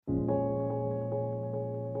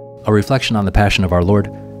a reflection on the Passion of our Lord,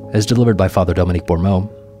 as delivered by Father Dominique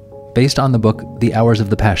Bourmeau, based on the book The Hours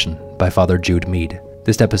of the Passion by Father Jude Mead.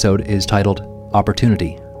 This episode is titled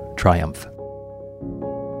Opportunity, Triumph.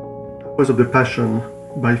 Hours of the Passion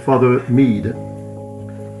by Father Mead.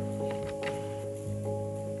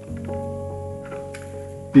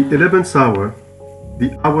 The 11th hour,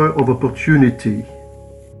 the hour of opportunity.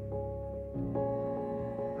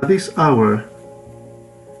 At this hour,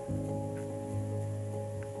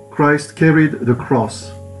 Christ carried the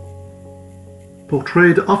cross,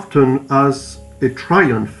 portrayed often as a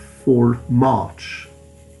triumphal march.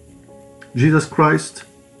 Jesus Christ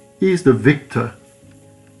is the victor.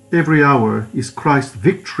 Every hour is Christ's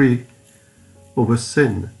victory over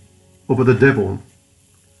sin, over the devil.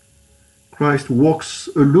 Christ walks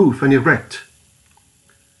aloof and erect,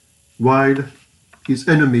 while his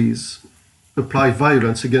enemies apply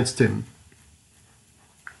violence against him.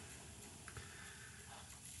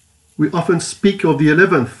 We often speak of the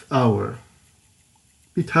 11th hour.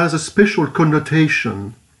 It has a special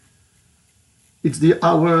connotation. It's the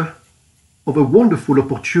hour of a wonderful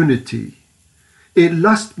opportunity, a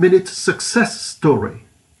last-minute success story.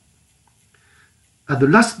 At the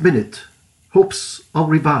last minute, hopes are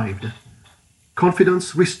revived,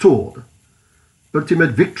 confidence restored,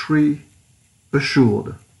 ultimate victory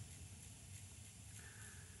assured.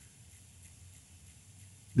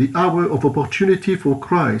 The hour of opportunity for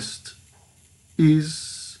Christ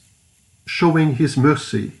is showing his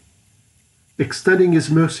mercy, extending his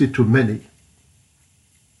mercy to many.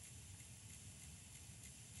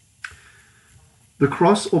 The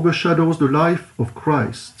cross overshadows the life of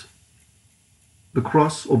Christ. The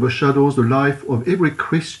cross overshadows the life of every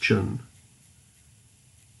Christian.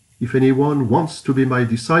 If anyone wants to be my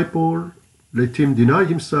disciple, let him deny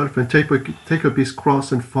himself and take up his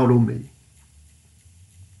cross and follow me.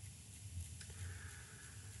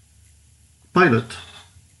 Pilate,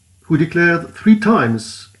 who declared 3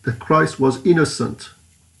 times that Christ was innocent,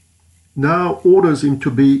 now orders him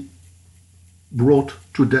to be brought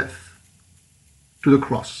to death, to the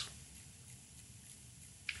cross.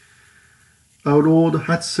 Our Lord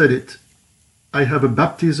had said it, "I have a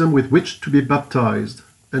baptism with which to be baptized,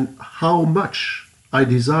 and how much I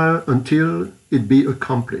desire until it be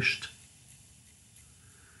accomplished."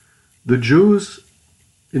 The Jews,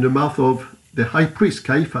 in the mouth of the high priest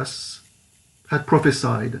Caiaphas, had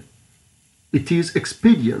prophesied, "It is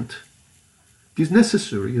expedient, it is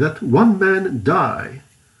necessary that one man die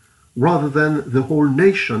rather than the whole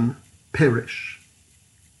nation perish."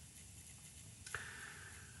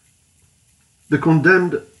 The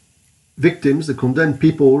condemned victims, the condemned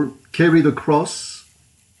people, carry the cross,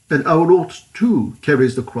 and our Lord too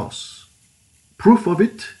carries the cross. Proof of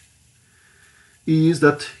it is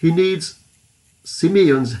that he needs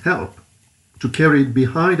Simeon's help to carry it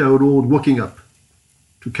behind our Lord walking up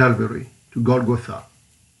to Calvary, to Golgotha.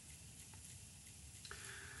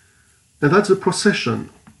 And that's a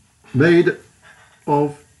procession made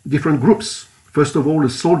of different groups. First of all,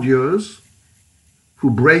 the soldiers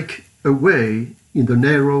who break away in the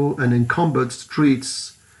narrow and encumbered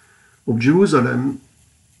streets of Jerusalem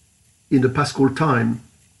in the Paschal time.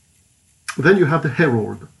 Then you have the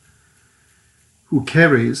herald who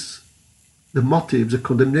carries the motives, the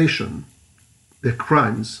condemnation, their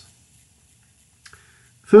crimes.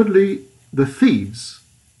 Thirdly, the thieves,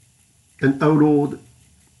 and our Lord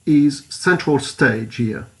is central stage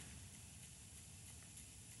here.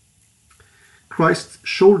 Christ's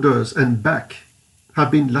shoulders and back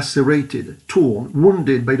have been lacerated, torn,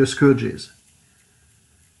 wounded by the scourges.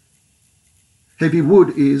 Heavy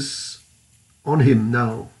wood is on him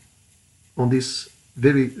now, on these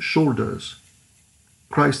very shoulders.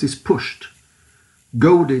 Christ is pushed,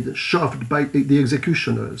 goaded, shoved by the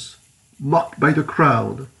executioners, mocked by the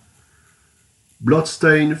crowd.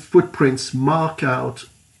 Bloodstained footprints mark out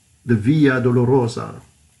the Via Dolorosa,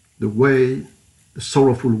 the way, the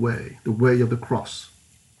sorrowful way, the way of the cross.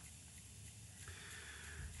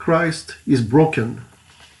 Christ is broken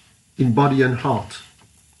in body and heart.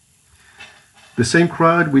 The same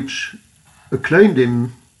crowd which acclaimed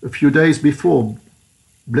him a few days before,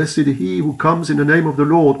 "Blessed he who comes in the name of the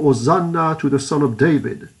Lord, Hosanna to the Son of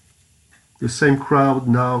David." The same crowd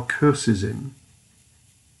now curses him.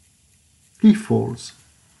 He falls.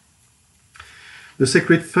 The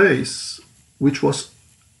sacred face, which was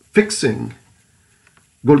fixing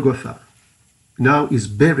Golgotha, now is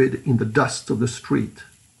buried in the dust of the street.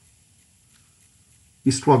 He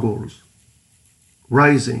struggles,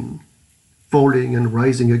 rising, falling and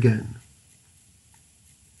rising again.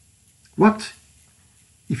 What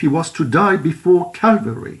if he was to die before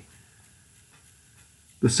Calvary?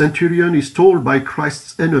 The centurion is told by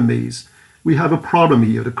Christ's enemies, we have a problem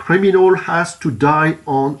here. The criminal has to die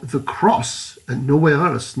on the cross and nowhere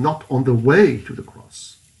else, not on the way to the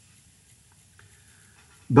cross.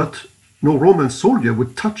 But no Roman soldier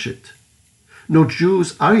would touch it. No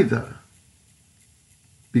Jews either,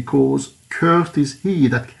 because cursed is he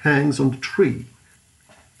that hangs on the tree.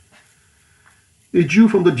 A Jew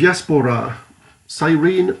from the diaspora,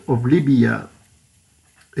 Cyrene of Libya,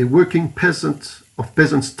 a working peasant of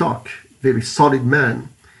peasant stock, very solid man,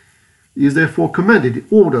 is therefore commanded,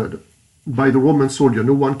 ordered by the Roman soldier.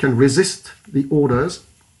 No one can resist the orders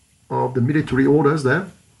of the military orders there.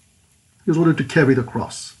 He was ordered to carry the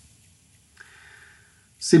cross.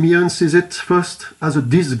 Simeon sees it first as a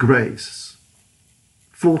disgrace,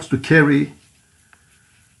 forced to carry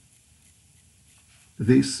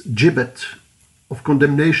this gibbet of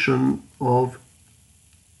condemnation of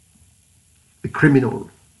a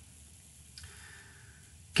criminal.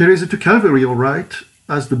 Carries it to Calvary, all right,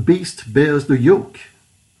 as the beast bears the yoke.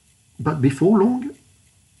 But before long,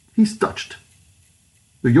 he's touched.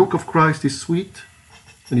 The yoke of Christ is sweet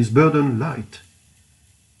and his burden light.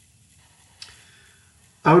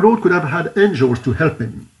 Our Lord could have had angels to help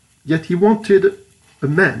him, yet he wanted a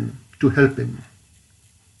man to help him.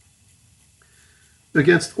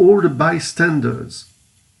 Against all the bystanders,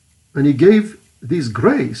 and he gave this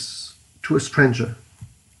grace to a stranger,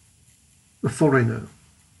 a foreigner,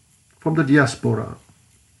 from the diaspora,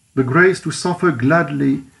 the grace to suffer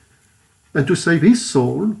gladly and to save his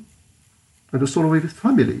soul and the soul of his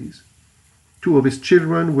families. Two of his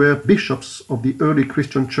children were bishops of the early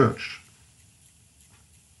Christian church.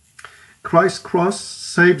 Christ's cross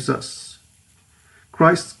saves us.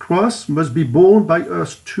 Christ's cross must be borne by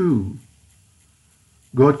us too.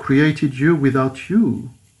 God created you without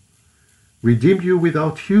you, redeemed you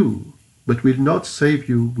without you, but will not save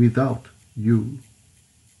you without you.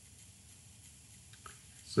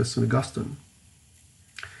 Says St. Augustine.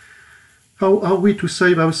 How are we to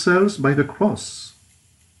save ourselves? By the cross.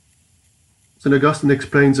 St. Augustine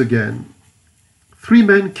explains again. 3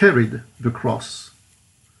 men carried the cross.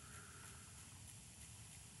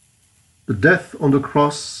 The death on the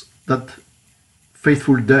cross that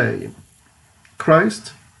faithful day.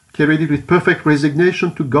 Christ carried it with perfect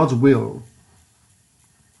resignation to God's will.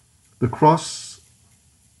 The cross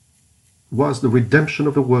was the redemption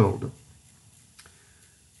of the world.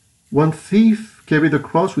 One thief carried the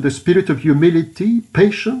cross with a spirit of humility,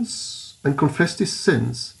 patience, and confessed his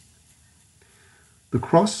sins. The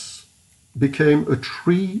cross became a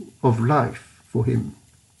tree of life for him,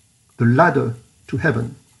 the ladder to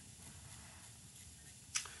heaven.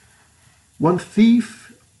 One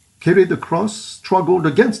thief carried the cross, struggled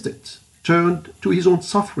against it, turned to his own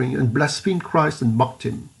suffering and blasphemed Christ and mocked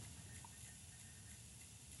him.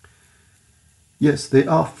 Yes, there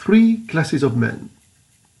are 3 classes of men.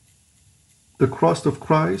 The cross of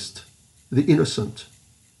Christ, the innocent.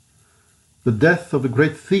 The death of the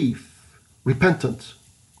great thief, repentant.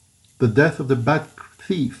 The death of the bad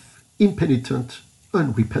thief, impenitent,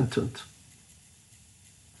 unrepentant.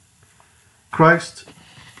 Christ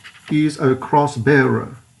is our cross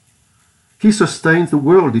bearer. He sustains the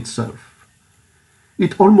world itself.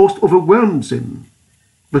 It almost overwhelms him,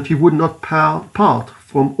 but he would not part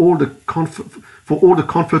from all the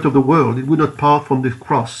comfort of the world. It would not part from the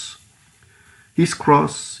cross. His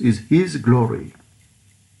cross is his glory.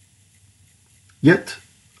 Yet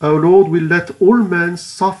our Lord will let all men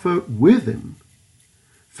suffer with him,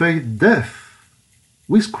 face death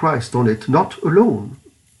with Christ on it, not alone.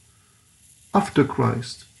 After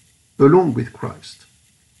Christ, along with Christ,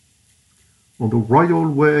 on the royal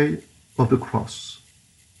way of the cross.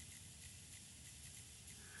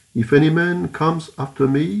 If any man comes after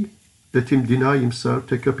me, let him deny himself,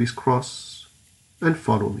 take up his cross, and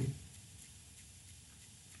follow me.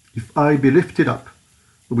 If I be lifted up,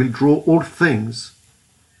 I will draw all things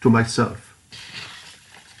to myself.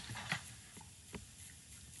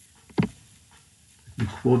 We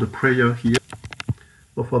quote a prayer here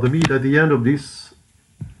of Father Mead at the end of this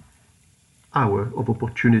hour of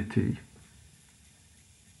opportunity.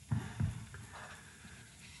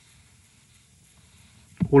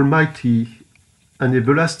 Almighty and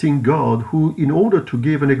everlasting God, who, in order to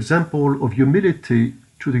give an example of humility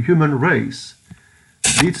to the human race,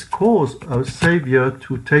 did cause our Saviour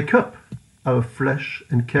to take up our flesh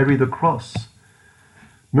and carry the cross,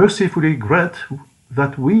 mercifully grant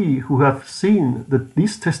that we who have seen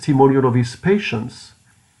this testimonial of his patience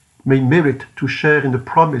may merit to share in the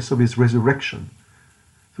promise of his resurrection.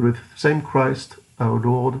 Through the same Christ our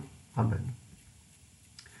Lord. Amen.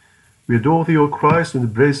 We adore thee, O Christ,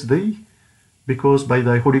 and bless thee, because by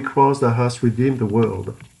thy holy cross thou hast redeemed the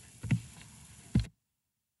world.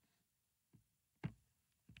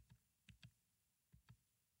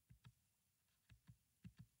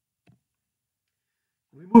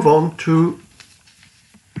 We move on to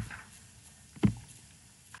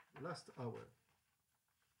the last hour,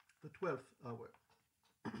 the 12th hour,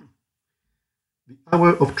 the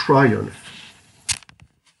hour of triumph.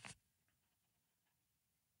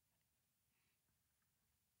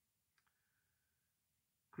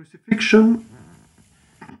 Crucifixion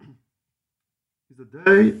is the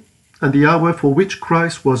day and the hour for which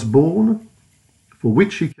Christ was born, for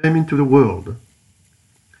which he came into the world.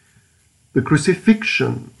 The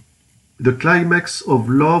crucifixion, the climax of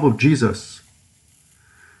love of Jesus,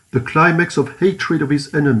 the climax of hatred of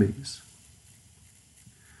his enemies.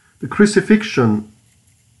 The crucifixion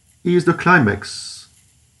is the climax,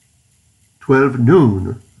 12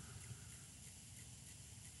 noon,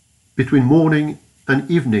 between morning and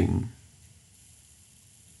evening,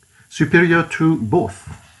 superior to both,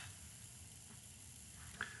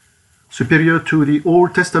 superior to the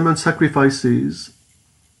Old Testament sacrifices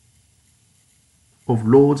of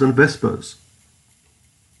Lords and Vespers.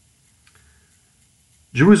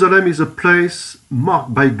 Jerusalem is a place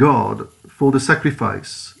marked by God for the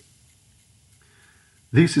sacrifice.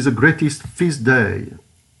 This is the greatest feast day,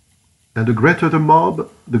 and the greater the mob,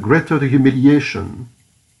 the greater the humiliation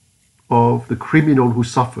of the criminal who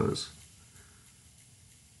suffers.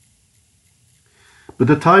 But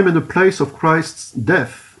the time and the place of Christ's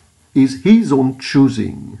death is his own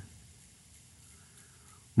choosing.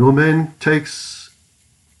 No man takes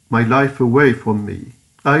my life away from me.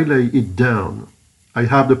 I lay it down. I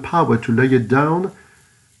have the power to lay it down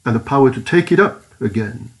and the power to take it up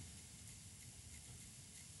again.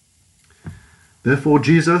 Therefore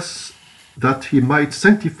Jesus, that he might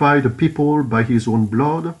sanctify the people by his own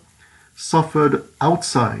blood, suffered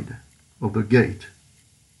outside of the gate.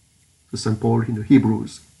 The St. Paul in the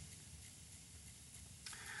Hebrews.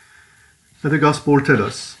 And the Gospel tells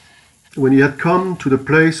us, when he had come to the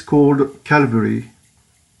place called Calvary,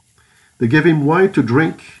 they gave him wine to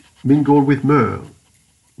drink mingled with myrrh.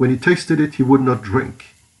 When he tasted it, he would not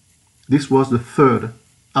drink. This was the 3rd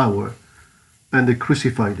hour, and they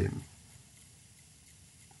crucified him.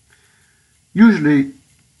 Usually,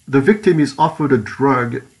 the victim is offered a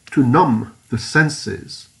drug to numb the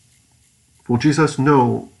senses. For Jesus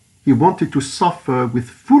knew he wanted to suffer with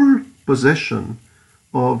full possession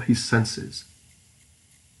of his senses.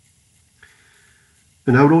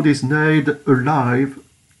 And our Lord is nailed alive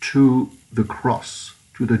to the cross,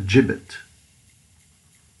 to the gibbet.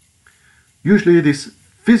 Usually this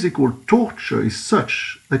physical torture is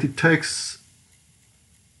such that it takes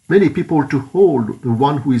many people to hold the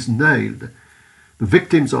one who is nailed. The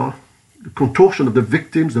victims are, the contortion of the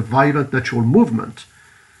victims, the violent natural movement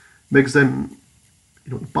makes them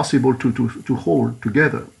impossible to hold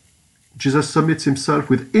together. Jesus submits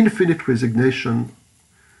himself with infinite resignation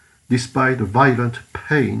despite the violent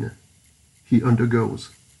pain he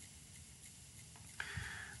undergoes.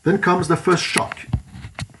 Then comes the first shock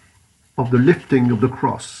of the lifting of the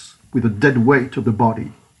cross with the dead weight of the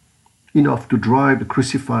body, enough to drive the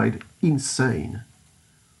crucified insane.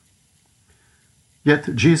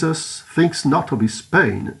 Yet Jesus thinks not of his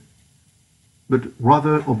pain, but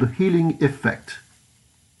rather of the healing effect.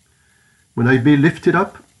 When I be lifted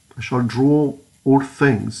up, I shall draw all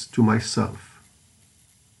things to myself.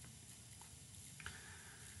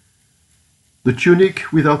 The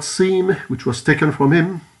tunic without seam, which was taken from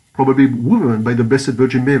him, probably woven by the Blessed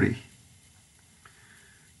Virgin Mary,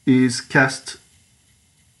 is cast,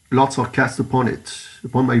 lots are cast upon it.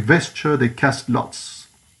 Upon my vesture they cast lots.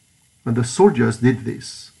 And the soldiers did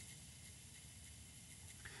this.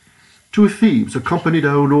 2 thieves accompanied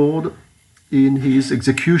our Lord in his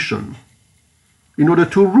execution in order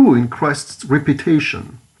to ruin Christ's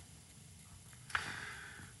reputation.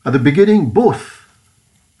 At the beginning, both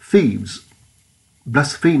thieves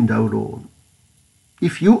blasphemed our Lord.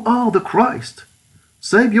 If you are the Christ,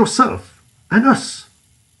 save yourself and us.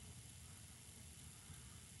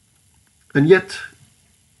 And yet,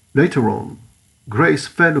 later on, grace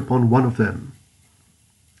fell upon one of them,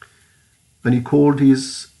 and he called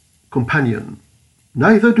his companion.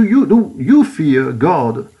 Neither do you fear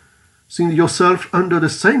God, seeing yourself under the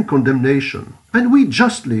same condemnation, and we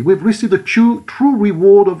justly, we've received the true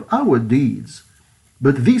reward of our deeds,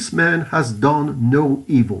 but this man has done no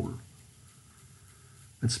evil.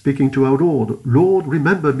 And speaking to our Lord, Lord,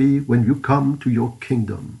 remember me when you come to your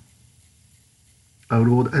kingdom. Our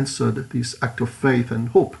Lord answered this act of faith and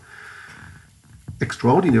hope,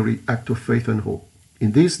 extraordinary act of faith and hope.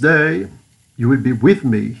 In this day you will be with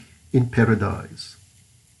me in paradise.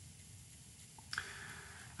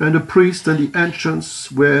 And the priests and the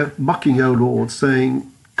ancients were mocking our Lord,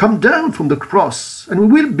 saying, "Come down from the cross, and we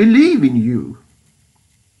will believe in you."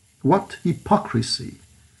 What hypocrisy!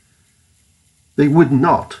 They would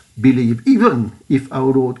not believe, even if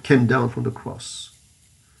our Lord came down from the cross.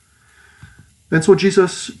 And so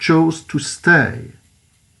Jesus chose to stay,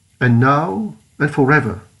 and now and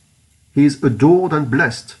forever he is adored and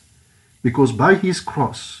blessed, because by his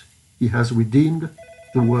cross he has redeemed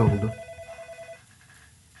the world.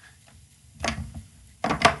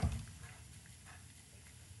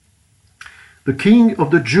 The King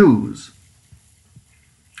of the Jews.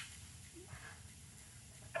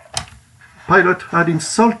 Pilate had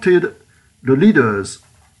insulted the leaders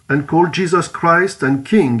and called Jesus Christ and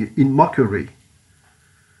King in mockery.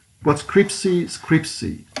 But scripsi,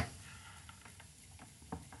 scripsi.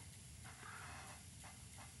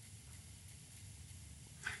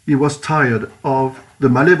 He was tired of the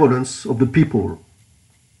malevolence of the people.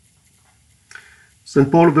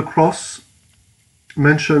 St. Paul of the Cross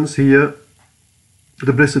mentions here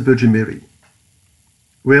the Blessed Virgin Mary.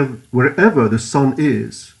 Wherever the Son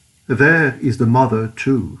is, there is the Mother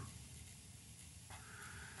too.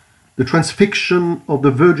 The transfixion of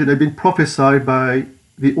the Virgin had been prophesied by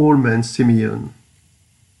the old man Simeon.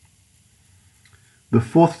 The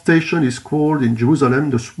fourth station is called in Jerusalem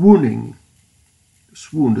the swoon,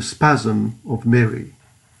 the spasm of Mary.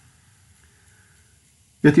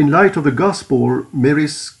 Yet in light of the Gospel,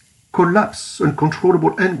 Mary's collapse,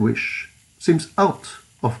 uncontrollable anguish, seems out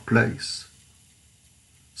of place.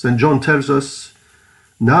 St. John tells us,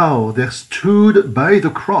 "Now there stood by the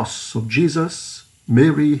cross of Jesus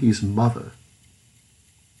Mary, his mother."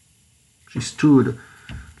 She stood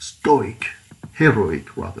stoic,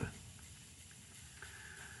 heroic rather.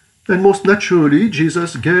 And most naturally,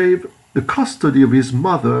 Jesus gave the custody of his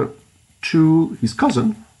mother to his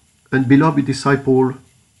cousin and beloved disciple,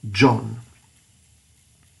 John.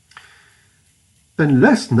 And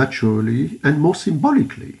less naturally and more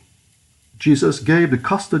symbolically, Jesus gave the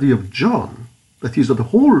custody of John, that is of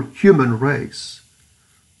the whole human race,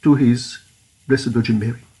 to his Blessed Virgin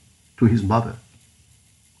Mary, to his mother.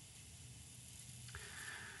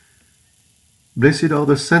 Blessed are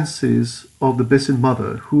the senses of the Blessed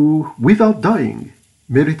Mother, who, without dying,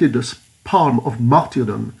 merited the palm of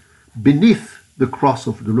martyrdom beneath the cross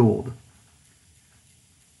of the Lord.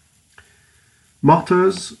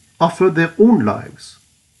 Martyrs offered their own lives.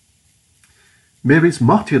 Mary's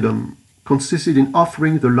martyrdom consisted in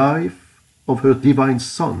offering the life of her divine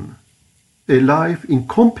Son, a life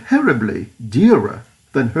incomparably dearer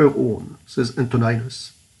than her own, says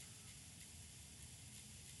Antoninus.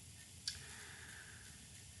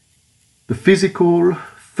 The physical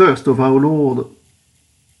thirst of our Lord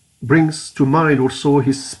brings to mind also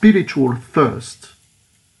his spiritual thirst,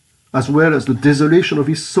 as well as the desolation of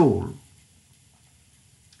his soul.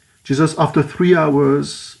 Jesus, after 3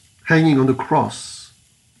 hours hanging on the cross,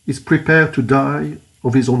 is prepared to die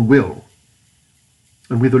of his own will.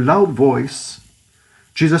 And with a loud voice,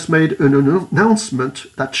 Jesus made an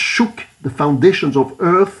announcement that shook the foundations of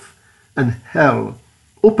earth and hell,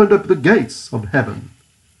 opened up the gates of heaven.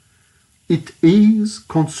 "It is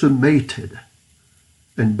consummated."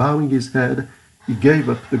 And bowing his head, he gave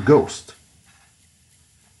up the ghost.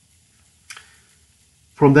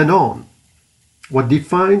 From then on, what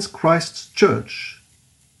defines Christ's church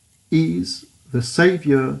is the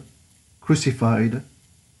Savior crucified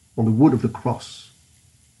on the wood of the cross.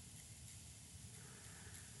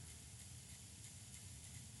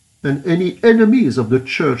 And any enemies of the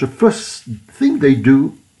church, the first thing they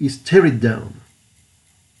do is tear it down,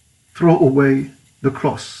 throw away the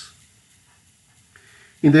cross.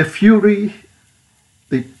 In their fury,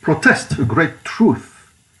 they protest a great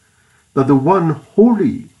truth, that the one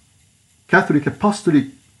holy Catholic Apostolic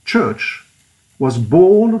Church was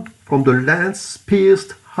born from the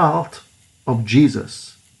lance-pierced heart of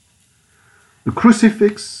Jesus. The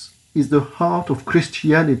crucifix is the heart of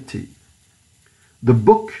Christianity, the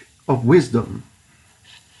book of wisdom.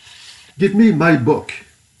 Give me my book.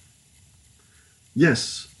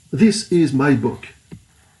 Yes, this is my book,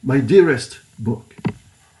 my dearest book.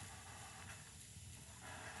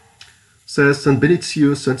 Says St.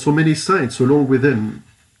 Benitius and so many saints along with him,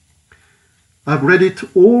 "I've read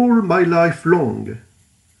it all my life long.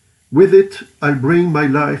 With it, I'll bring my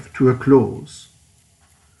life to a close."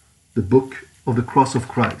 The book of the cross of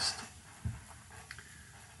Christ.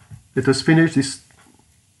 Let us finish this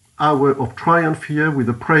hour of triumph here with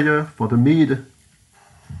a prayer for the mead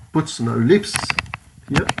puts on our lips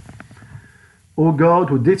here. O God,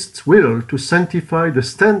 who didst will to sanctify the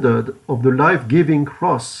standard of the life-giving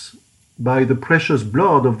cross by the precious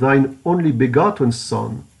blood of thine only begotten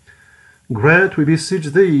Son, grant, we beseech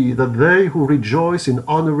thee, that they who rejoice in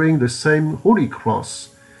honoring the same holy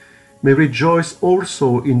cross may rejoice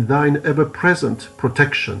also in thine ever-present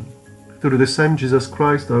protection. Through the same Jesus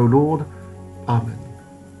Christ our Lord. Amen.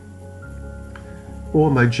 O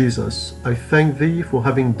my Jesus, I thank thee for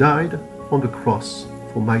having died on the cross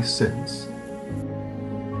for my sins.